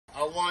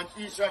want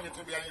each of you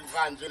to be an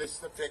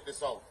evangelist to take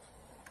this out.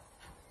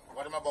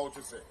 What am I about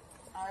to say?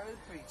 I will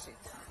preach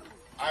it.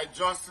 I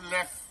just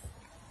left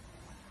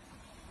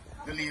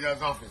the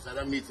leader's office at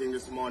a meeting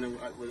this morning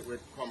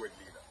with Comrade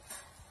Leader.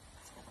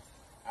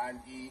 And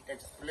he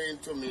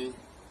explained to me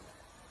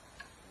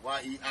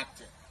why he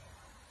acted.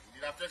 He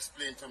didn't have to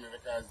explain to me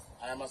because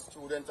I am a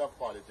student of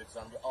politics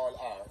and we all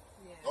are.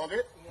 Yes. Don't we?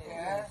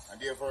 Yes. And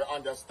therefore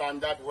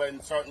understand that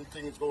when certain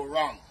things go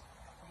wrong,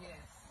 yes,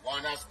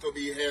 one has to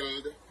be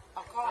held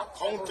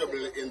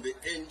accountable in the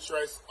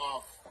interest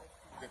of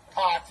the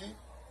party,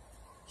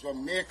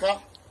 Jamaica,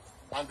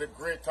 and the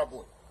greater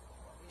good.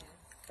 yes.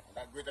 And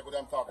that greater good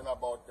I'm talking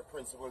about the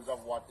principles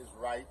of what is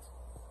right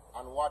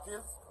and what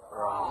is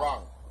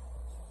wrong.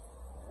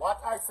 What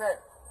I said,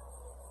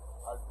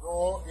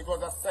 although it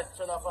was a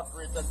section of a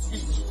greater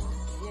speech,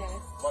 Yes.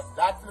 but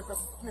that little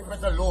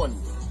snippet alone,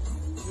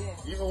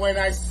 Yes. even when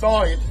I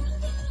saw it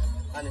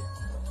and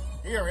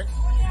hear it,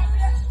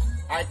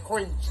 I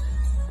cringed.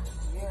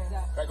 Yes.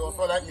 I don't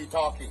feel like me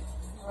talking.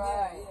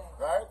 Right.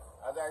 Right?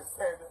 As I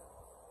said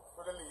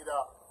to the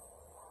leader,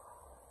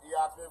 he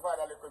asked me if I had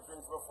a little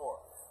drinks before.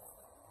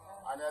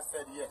 And I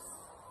said yes.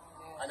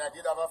 And I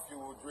did have a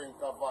few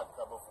drinks of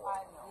vodka before.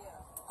 I know.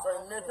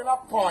 So in making a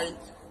point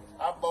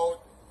about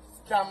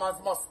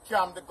scammers must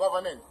scam the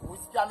government, who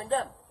is scamming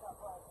them?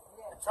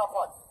 The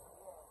choppas.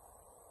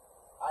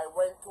 I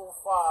went too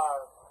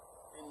far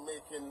in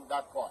making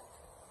that point.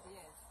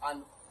 Yes.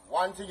 And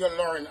one thing you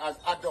learn as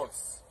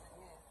adults,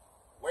 Yes.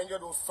 when you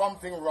do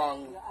something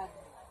wrong,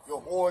 you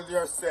hold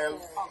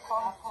yourself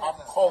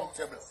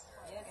accountable.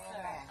 Yes,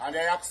 sir. And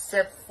I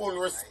accept full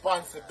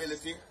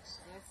responsibility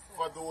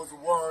for those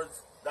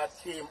words that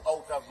came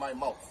out of my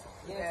mouth.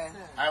 Yes,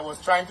 sir. I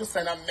was trying to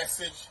send a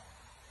message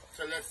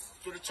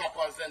to the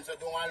choppers and say,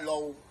 don't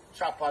allow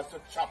choppers to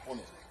chop on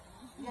it.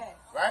 Yes.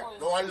 Right?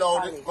 Don't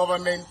allow the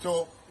government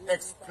to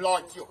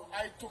exploit you.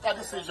 I took a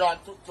decision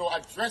to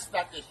address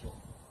that issue.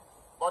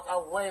 But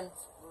I went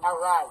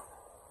awry.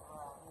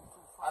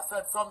 I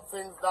said some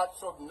things that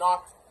should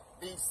not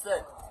be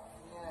said.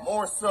 Yes.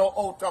 More so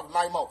out of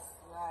my mouth.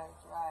 Right,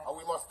 right. And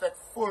we must take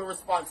full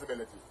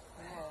responsibility.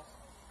 Yes.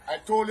 I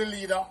told the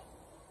leader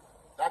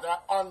that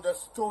I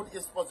understood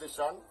his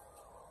position,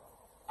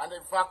 and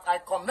in fact I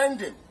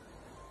commend him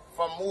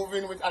for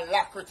moving with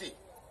alacrity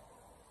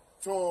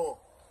to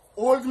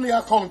hold me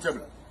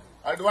accountable.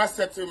 Although I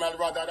said to him I'd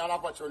rather have an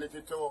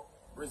opportunity to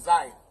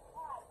resign,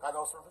 because I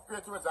was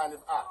prepared to resign if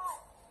asked.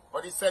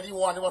 But he said he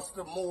wanted us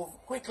to move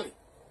quickly,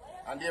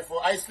 and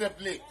therefore I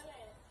slept late,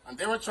 and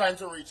they were trying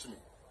to reach me,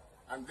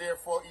 and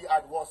therefore he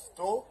had us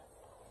to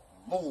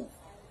move.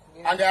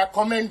 Yeah. And I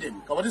commend him,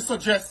 because what he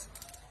suggests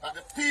that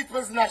the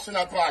People's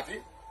National Party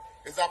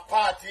is a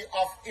party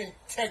of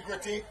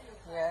integrity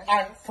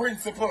and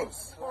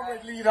principles. The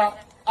right. Leader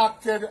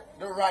acted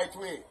the right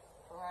way.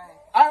 Right.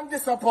 I'm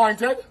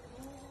disappointed,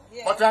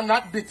 but I'm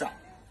not bitter.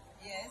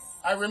 Yes.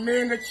 I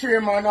remain the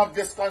chairman of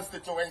this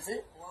constituency.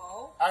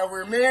 Wow. I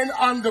remain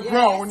on the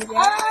ground.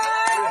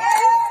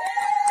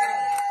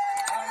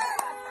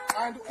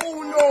 And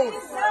who knows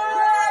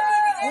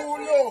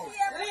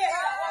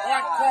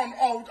what come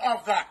out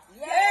of that.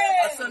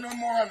 I say no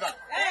more of that.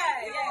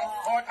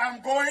 But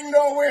I'm going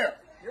nowhere.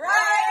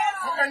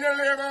 So any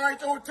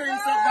Labourite who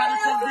thinks that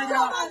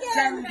it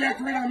can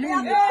get rid of me,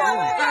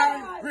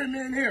 I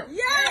remain here. I'm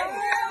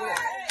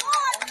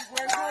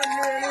going to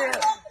remain here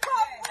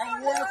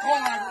and work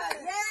hard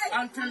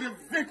until the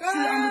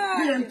victory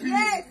and the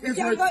PNP is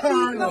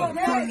returned to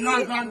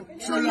Northern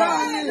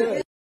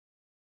Trelawny.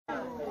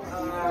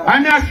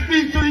 And I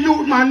speak to the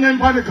youth man them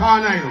by the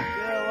corner, you know.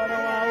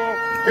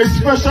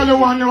 Especially the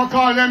one who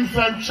call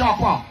themselves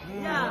chopper.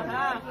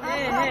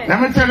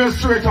 Let me tell you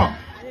straight up.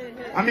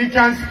 And he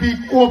can speak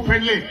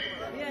openly.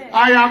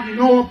 I have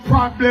no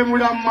problem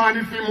with a man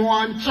if he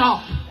want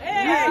chop.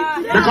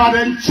 Because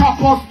them chop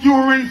us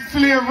during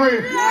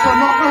slavery. So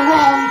nothing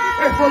wrong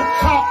if we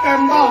chop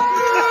them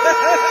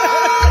back.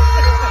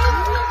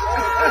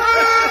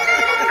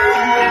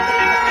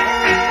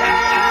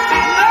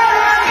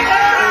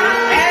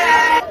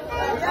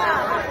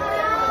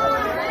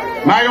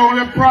 My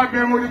only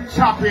problem with the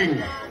chopping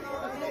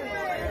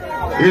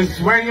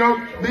is when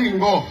you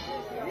bingo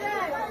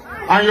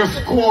and you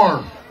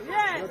score.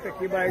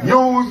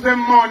 Use the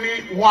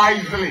money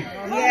wisely.